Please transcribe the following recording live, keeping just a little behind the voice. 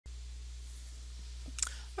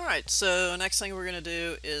Alright, so next thing we're going to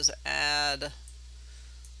do is add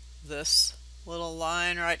this little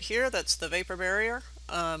line right here. That's the vapor barrier.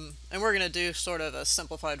 And we're going to do sort of a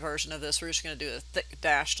simplified version of this. We're just going to do a thick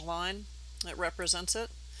dashed line that represents it.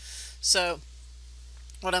 So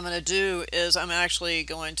what I'm going to do is I'm actually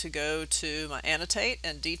going to go to my annotate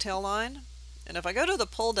and detail line. And if I go to the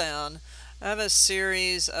pull down, I have a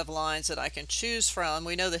series of lines that I can choose from.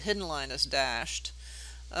 We know the hidden line is dashed.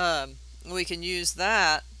 We can use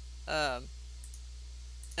that, and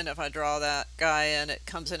if I draw that guy in, it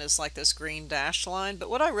comes in as like this green dashed line. But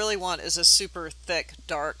what I really want is a super thick,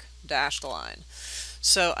 dark dashed line.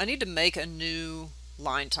 So I need to make a new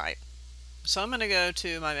line type. So I'm going to go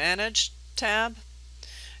to my Manage tab,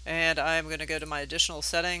 and I'm going to go to my additional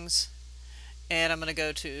settings, and I'm going to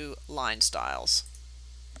go to Line Styles.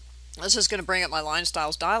 This is going to bring up my Line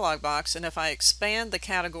Styles dialog box, and if I expand the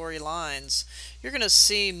category lines, you're going to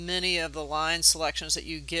see many of the line selections that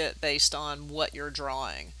you get based on what you're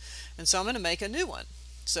drawing. And so I'm going to make a new one.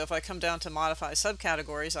 So if I come down to Modify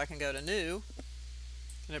Subcategories, I can go to New,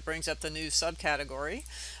 and it brings up the new subcategory.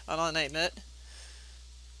 I'll name it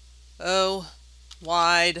O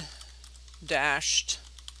Wide Dashed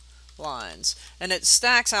Lines. And it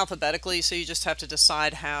stacks alphabetically, so you just have to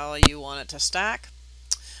decide how you want it to stack.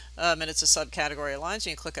 And it's a subcategory of lines.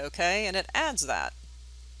 You can click OK, and it adds that.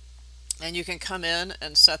 And you can come in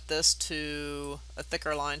and set this to a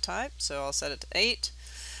thicker line type. So I'll set it to 8,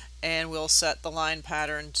 and we'll set the line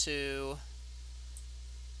pattern to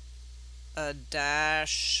a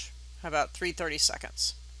dash, how about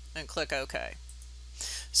 3/32, and click OK.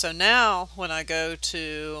 So now when I go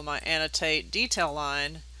to my annotate detail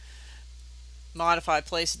line, modify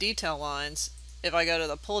place detail lines, if I go to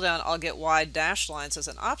the pull down, I'll get wide dashed lines as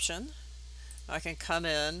an option. I can come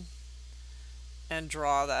in and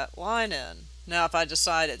draw that line in. Now if I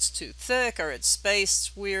decide it's too thick or it's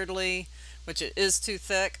spaced weirdly, which it is too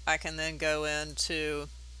thick, I can then go into,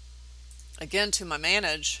 again, to my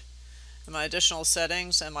Manage and my additional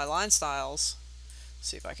settings and my line styles.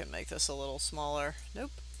 See if I can make this a little smaller. Nope.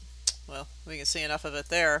 Well, we can see enough of it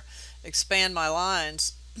there. Expand my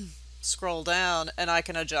lines, scroll down, and I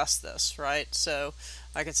can adjust this, right? So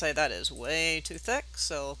I can say that is way too thick,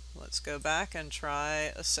 so let's go back and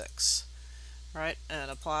try a 6, right? And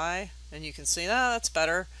apply, and you can see, that's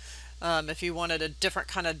better. If you wanted a different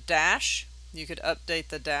kind of dash, you could update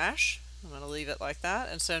the dash. I'm going to leave it like that,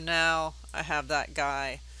 and so now I have that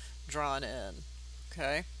guy drawn in.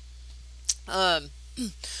 Okay.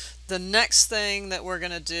 The next thing that we're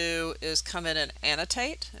going to do is come in and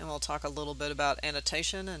annotate, and we'll talk a little bit about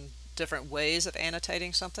annotation and different ways of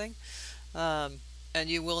annotating something. And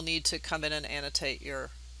you will need to come in and annotate your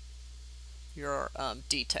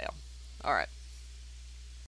detail. All right.